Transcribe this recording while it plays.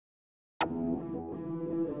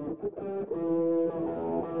Hi,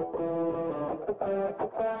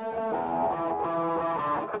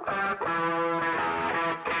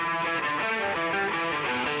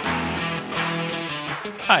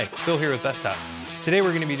 Bill here with Best Top. Today we're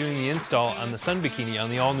going to be doing the install on the Sun Bikini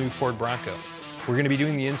on the all-new Ford Bronco. We're going to be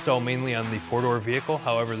doing the install mainly on the four-door vehicle,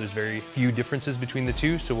 however there's very few differences between the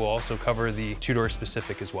two, so we'll also cover the two-door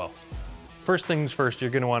specific as well. First things first, you're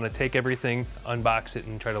going to want to take everything, unbox it,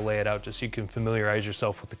 and try to lay it out just so you can familiarize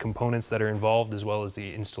yourself with the components that are involved as well as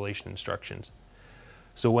the installation instructions.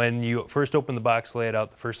 So when you first open the box, lay it out,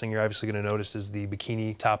 the first thing you're obviously going to notice is the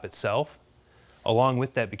bikini top itself. Along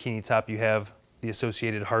with that bikini top, you have the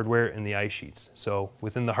associated hardware and the eye sheets. So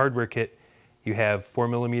within the hardware kit, you have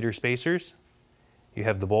 4mm spacers, you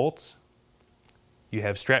have the bolts, you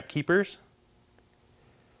have strap keepers,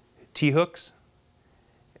 T-hooks,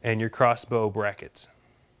 and your crossbow brackets.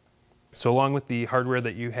 So along with the hardware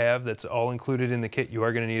that you have that's all included in the kit, you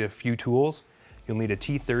are going to need a few tools. You'll need a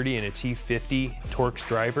T30 and a T50 Torx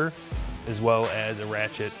driver, as well as a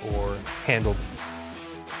ratchet or handle.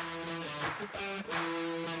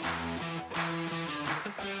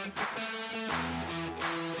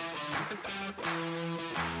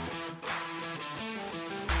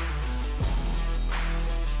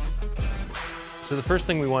 So the first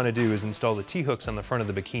thing we want to do is install the T-hooks on the front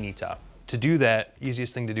of the bikini top. To do that,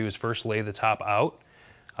 easiest thing to do is first lay the top out.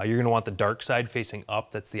 You're going to want the dark side facing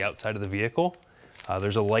up, that's the outside of the vehicle.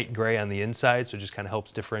 There's a light gray on the inside, so it just kind of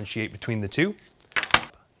helps differentiate between the two.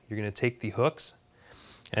 You're going to take the hooks,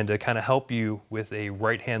 and to kind of help you with a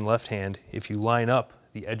right hand, left hand, if you line up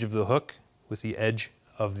the edge of the hook with the edge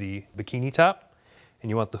of the bikini top, and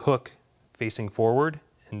you want the hook facing forward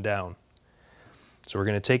and down. So we're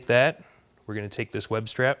going to take that. We're going to take this web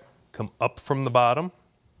strap, come up from the bottom,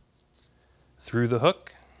 through the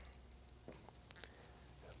hook,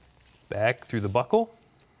 back through the buckle,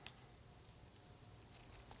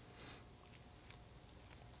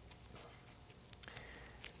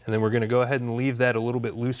 and then we're going to go ahead and leave that a little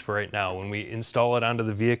bit loose for right now. When we install it onto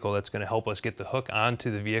the vehicle, that's going to help us get the hook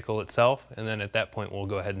onto the vehicle itself, and then at that point we'll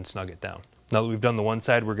go ahead and snug it down. Now that we've done the one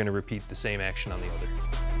side, we're going to repeat the same action on the other.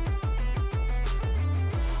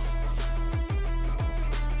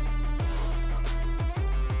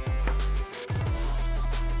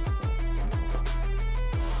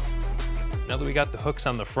 Now that we got the hooks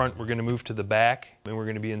on the front, we're going to move to the back and we're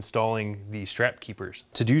going to be installing the strap keepers.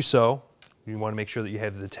 To do so, you want to make sure that you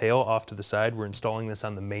have the tail off to the side. We're installing this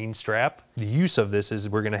on the main strap. The use of this is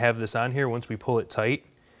we're going to have this on here. Once we pull it tight,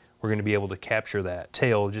 we're going to be able to capture that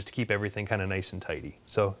tail just to keep everything kind of nice and tidy.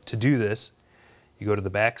 So to do this, you go to the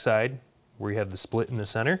back side where you have the split in the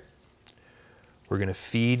center. We're going to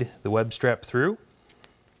feed the web strap through,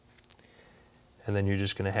 and then you're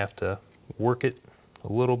just going to have to work it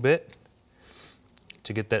a little bit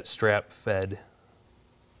to get that strap fed.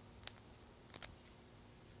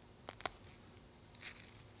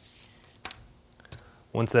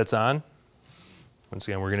 Once that's on, once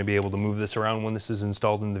again, we're going to be able to move this around when this is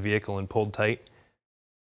installed in the vehicle and pulled tight,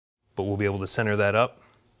 but we'll be able to center that up,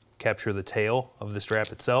 capture the tail of the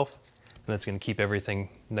strap itself, and that's going to keep everything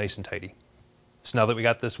nice and tidy. So now that we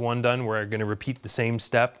got this one done, we're going to repeat the same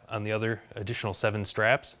step on the other additional 7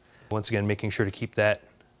 straps. Once again, making sure to keep that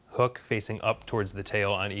hook facing up towards the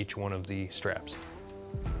tail on each one of the straps.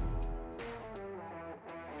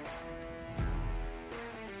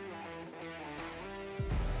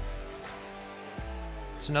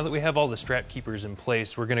 So now that we have all the strap keepers in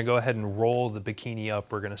place, we're going to go ahead and roll the bikini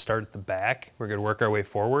up. We're going to start at the back. We're going to work our way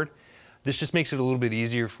forward. This just makes it a little bit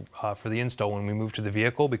easier for the install when we move to the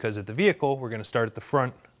vehicle, because at the vehicle we're going to start at the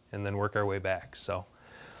front and then work our way back. So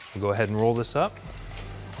we'll go ahead and roll this up.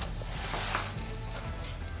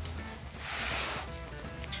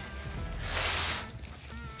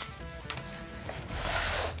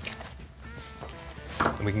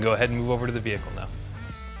 And we can go ahead and move over to the vehicle now.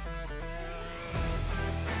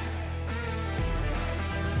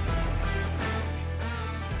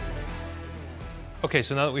 Okay,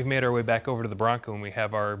 so now that we've made our way back over to the Bronco and we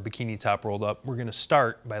have our bikini top rolled up, we're going to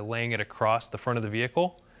start by laying it across the front of the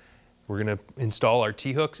vehicle. We're going to install our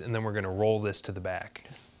T-hooks and then we're going to roll this to the back.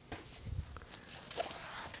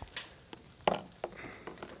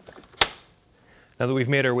 Now that we've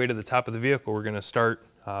made our way to the top of the vehicle, we're going to start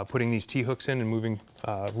putting these T-hooks in and moving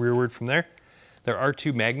rearward from there. There are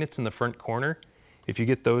 2 magnets in the front corner. If you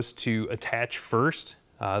get those to attach first,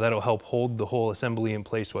 that'll help hold the whole assembly in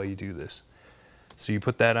place while you do this. So you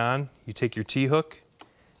put that on, you take your T-hook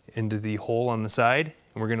into the hole on the side,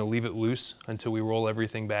 and we're going to leave it loose until we roll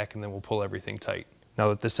everything back, and then we'll pull everything tight. Now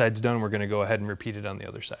that this side's done, we're going to go ahead and repeat it on the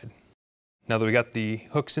other side. Now that we got the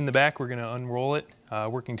hooks in the back, we're gonna unroll it,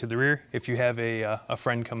 working to the rear. If you have a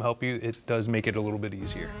friend come help you, it does make it a little bit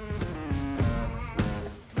easier.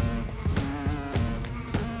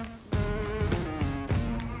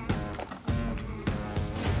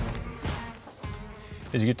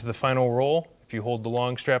 As you get to the final roll, if you hold the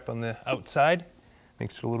long strap on the outside,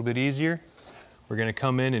 makes it a little bit easier. We're gonna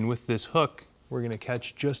come in and with this hook, we're gonna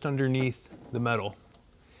catch just underneath the metal.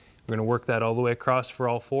 We're gonna work that all the way across for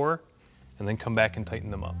all four, and then come back and tighten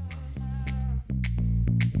them up.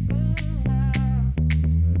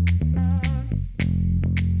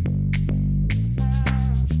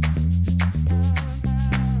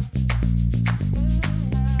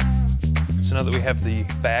 So now that we have the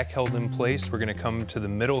back held in place, we're gonna come to the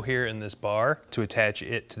middle here in this bar to attach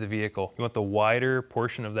it to the vehicle. You want the wider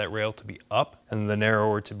portion of that rail to be up and the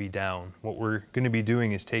narrower to be down. What we're gonna be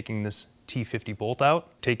doing is taking this T50 bolt out,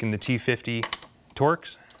 taking the T50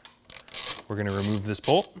 Torx. We're gonna remove this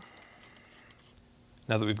bolt.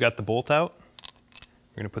 Now that we've got the bolt out,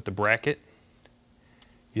 we're gonna put the bracket.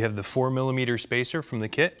 You have the 4mm spacer from the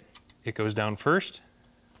kit. It goes down first.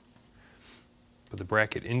 Put the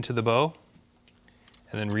bracket into the bow,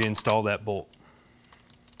 and then reinstall that bolt.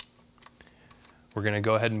 We're gonna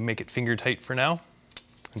go ahead and make it finger tight for now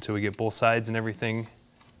until we get both sides and everything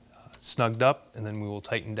snugged up, and then we will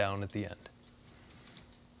tighten down at the end.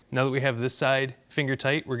 Now that we have this side finger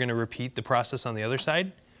tight, we're gonna repeat the process on the other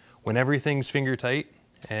side. When everything's finger tight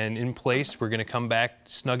and in place, we're gonna come back,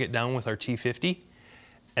 snug it down with our T50.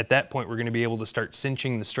 At that point, we're gonna be able to start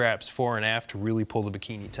cinching the straps fore and aft to really pull the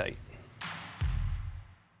bikini tight.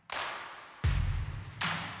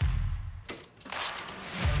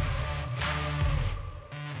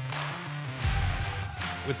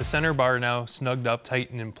 With the center bar now snugged up,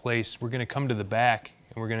 tight, and in place, we're gonna come to the back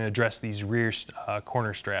and we're gonna address these rear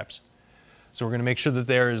corner straps. So we're gonna make sure that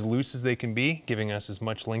they are as loose as they can be, giving us as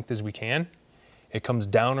much length as we can. It comes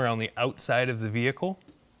down around the outside of the vehicle,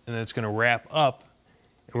 and then it's gonna wrap up,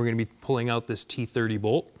 and we're gonna be pulling out this T30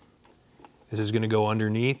 bolt. This is gonna go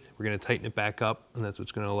underneath, we're gonna tighten it back up, and that's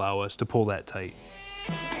what's gonna allow us to pull that tight.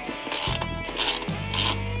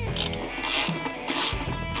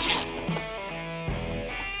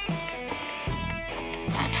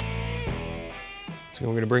 So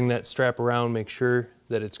we're going to bring that strap around, make sure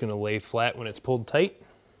that it's going to lay flat when it's pulled tight.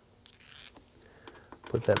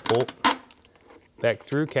 Put that bolt back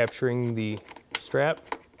through, capturing the strap.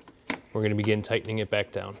 We're going to begin tightening it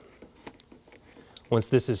back down. Once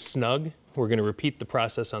this is snug, we're going to repeat the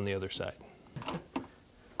process on the other side.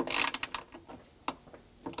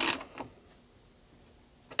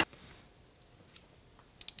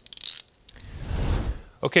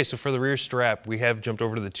 Okay, so for the rear strap, we have jumped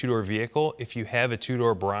over to the two-door vehicle. If you have a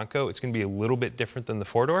two-door Bronco, it's gonna be a little bit different than the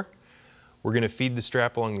four-door. We're gonna feed the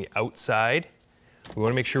strap along the outside. We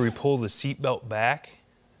wanna make sure we pull the seat belt back,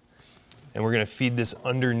 and we're gonna feed this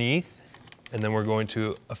underneath, and then we're going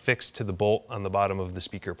to affix to the bolt on the bottom of the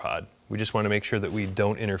speaker pod. We just wanna make sure that we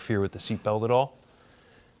don't interfere with the seat belt at all.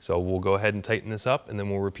 So we'll go ahead and tighten this up, and then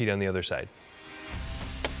we'll repeat on the other side.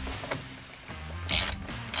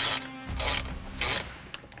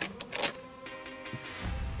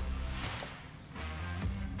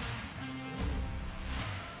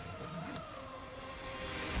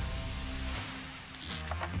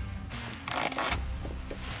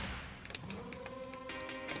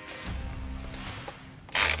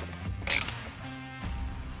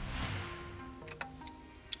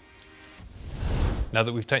 Now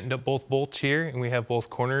that we've tightened up both bolts here and we have both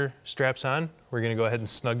corner straps on, we're gonna go ahead and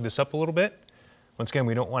snug this up a little bit. Once again,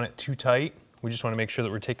 we don't want it too tight. We just wanna make sure that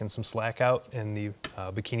we're taking some slack out and the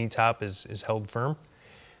bikini top is held firm.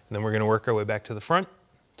 And then we're gonna work our way back to the front,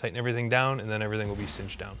 tighten everything down, and then everything will be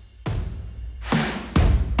cinched down.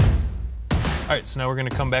 All right, so now we're gonna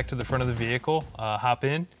come back to the front of the vehicle, hop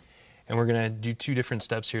in, and we're gonna do two different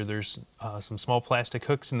steps here. There's some small plastic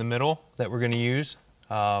hooks in the middle that we're gonna use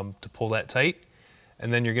to pull that tight.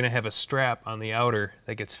 And then you're gonna have a strap on the outer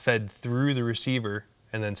that gets fed through the receiver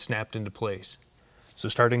and then snapped into place. So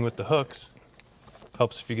starting with the hooks,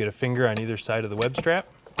 helps if you get a finger on either side of the web strap,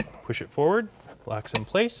 push it forward, locks in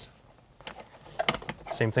place.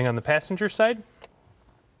 Same thing on the passenger side.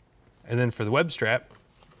 And then for the web strap,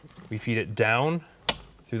 we feed it down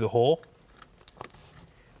through the hole,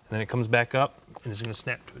 and then it comes back up and is gonna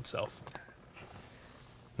snap to itself.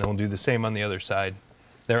 And then we'll do the same on the other side.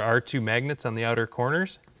 There are two magnets on the outer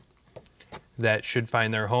corners that should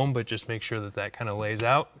find their home, but just make sure that that kind of lays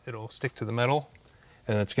out. It'll stick to the metal,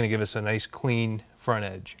 and that's going to give us a nice clean front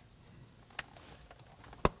edge.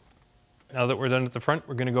 Now that we're done at the front,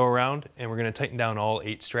 we're going to go around and we're going to tighten down all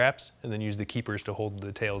 8 straps and then use the keepers to hold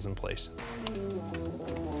the tails in place.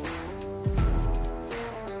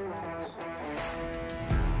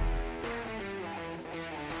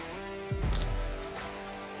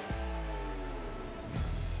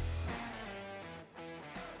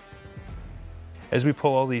 As we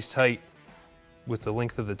pull all these tight with the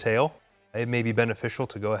length of the tail, it may be beneficial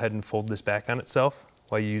to go ahead and fold this back on itself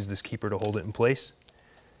while you use this keeper to hold it in place.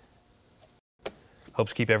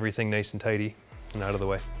 Helps keep everything nice and tidy and out of the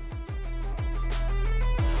way.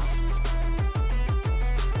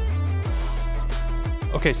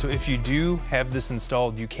 Okay, so if you do have this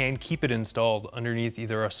installed, you can keep it installed underneath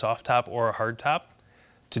either a soft top or a hard top.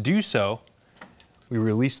 To do so, we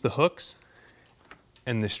release the hooks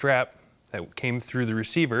and the strap that came through the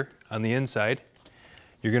receiver on the inside.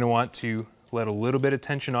 You're going to want to let a little bit of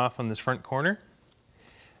tension off on this front corner,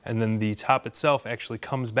 and then the top itself actually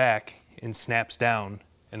comes back and snaps down,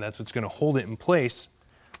 and that's what's going to hold it in place,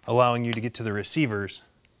 allowing you to get to the receivers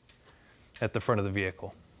at the front of the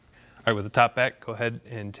vehicle. All right, with the top back, go ahead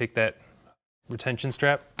and take that retention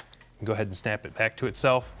strap and go ahead and snap it back to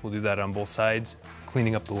itself. We'll do that on both sides,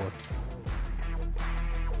 cleaning up the look.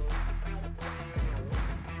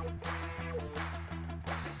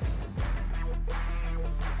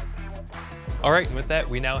 All right, and with that,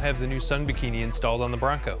 we now have the new sun bikini installed on the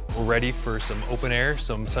Bronco. We're ready for some open air,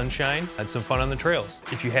 some sunshine, and some fun on the trails.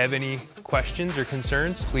 If you have any questions or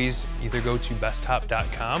concerns, please either go to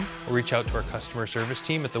besttop.com or reach out to our customer service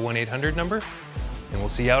team at the 1-800 number, and we'll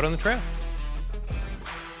see you out on the trail.